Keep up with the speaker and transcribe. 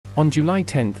On July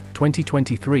 10,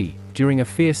 2023, during a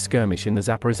fierce skirmish in the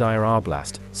Zaporizhzhia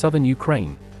Oblast, southern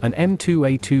Ukraine, an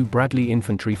M2A2 Bradley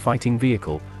infantry fighting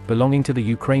vehicle, belonging to the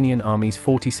Ukrainian Army's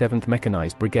 47th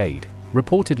Mechanized Brigade,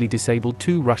 reportedly disabled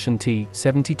 2 Russian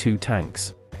T-72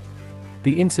 tanks.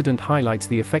 The incident highlights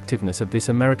the effectiveness of this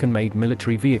American-made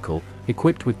military vehicle,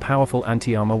 equipped with powerful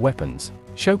anti-armor weapons,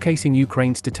 showcasing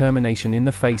Ukraine's determination in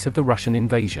the face of the Russian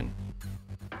invasion.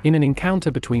 In an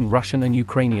encounter between Russian and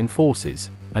Ukrainian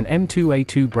forces, an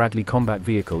M2A2 Bradley combat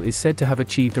vehicle is said to have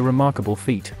achieved a remarkable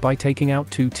feat by taking out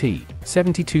 2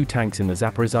 T-72 tanks in the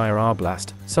Zaporizhzhia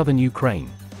Oblast, southern Ukraine.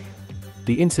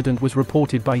 The incident was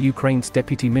reported by Ukraine's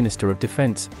Deputy Minister of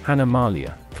Defense, Hanna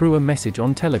Maliar, through a message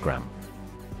on Telegram.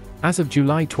 As of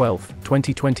July 12,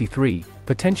 2023,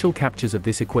 potential captures of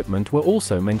this equipment were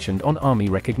also mentioned on Army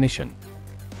recognition.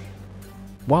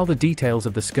 While the details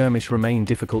of the skirmish remain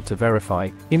difficult to verify,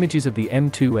 images of the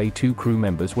M2A2 crew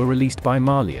members were released by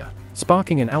Maliar,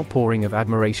 sparking an outpouring of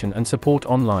admiration and support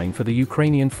online for the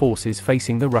Ukrainian forces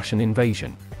facing the Russian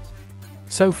invasion.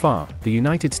 So far, the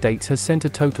United States has sent a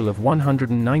total of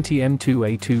 190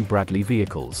 M2A2 Bradley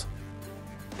vehicles.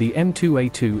 The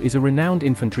M2A2 is a renowned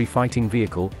infantry fighting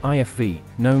vehicle, IFV,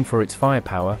 known for its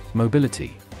firepower,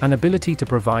 mobility, and ability to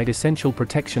provide essential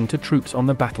protection to troops on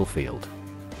the battlefield.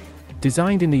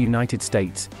 Designed in the United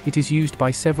States, it is used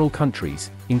by several countries,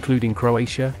 including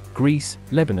Croatia, Greece,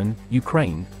 Lebanon,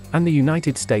 Ukraine, and the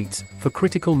United States, for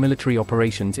critical military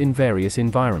operations in various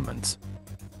environments.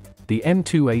 The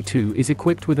M2A2 is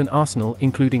equipped with an arsenal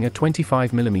including a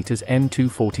 25mm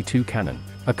M242 cannon,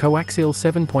 a coaxial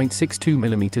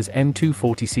 7.62mm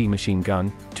M240C machine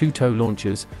gun, 2 tow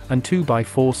launchers, and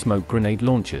 2x4 smoke grenade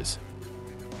launchers.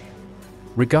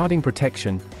 Regarding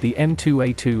protection, the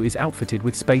M2A2 is outfitted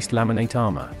with spaced laminate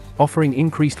armor, offering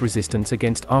increased resistance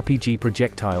against RPG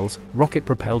projectiles,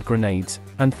 rocket-propelled grenades,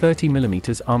 and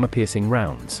 30mm armor-piercing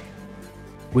rounds.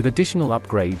 With additional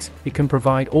upgrades, it can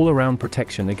provide all-around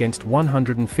protection against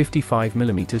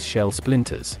 155mm shell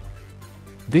splinters.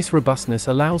 This robustness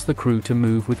allows the crew to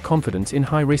move with confidence in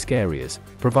high-risk areas,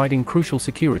 providing crucial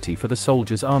security for the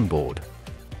soldiers on board.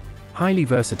 Highly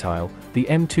versatile, the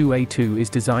M2A2 is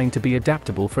designed to be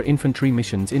adaptable for infantry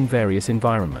missions in various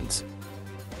environments.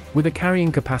 With a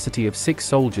carrying capacity of 6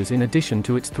 soldiers in addition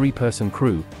to its 3-person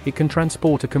crew, it can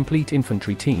transport a complete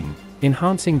infantry team,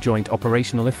 enhancing joint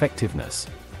operational effectiveness.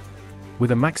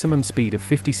 With a maximum speed of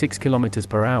 56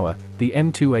 km/h, the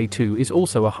M2A2 is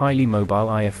also a highly mobile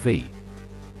IFV.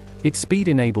 Its speed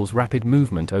enables rapid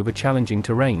movement over challenging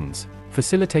terrains,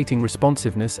 facilitating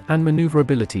responsiveness and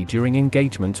maneuverability during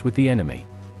engagements with the enemy.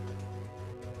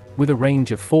 With a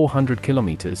range of 400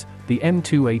 km, the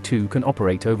M2A2 can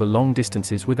operate over long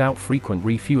distances without frequent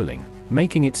refueling,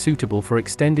 making it suitable for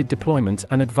extended deployments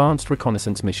and advanced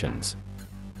reconnaissance missions.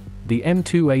 The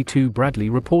M2A2 Bradley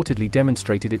reportedly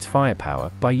demonstrated its firepower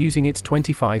by using its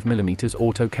 25mm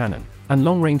autocannon and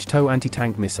long-range tow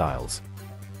anti-tank missiles.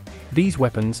 These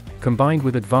weapons, combined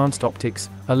with advanced optics,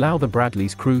 allow the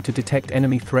Bradley's crew to detect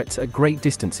enemy threats at great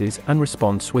distances and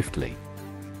respond swiftly.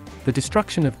 The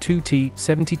destruction of 2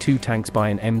 T-72 tanks by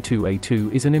an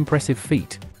M2A2 is an impressive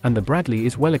feat, and the Bradley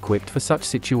is well equipped for such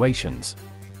situations.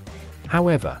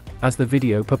 However, as the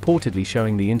video purportedly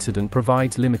showing the incident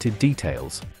provides limited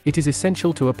details, it is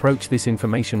essential to approach this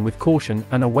information with caution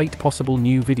and await possible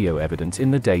new video evidence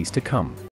in the days to come.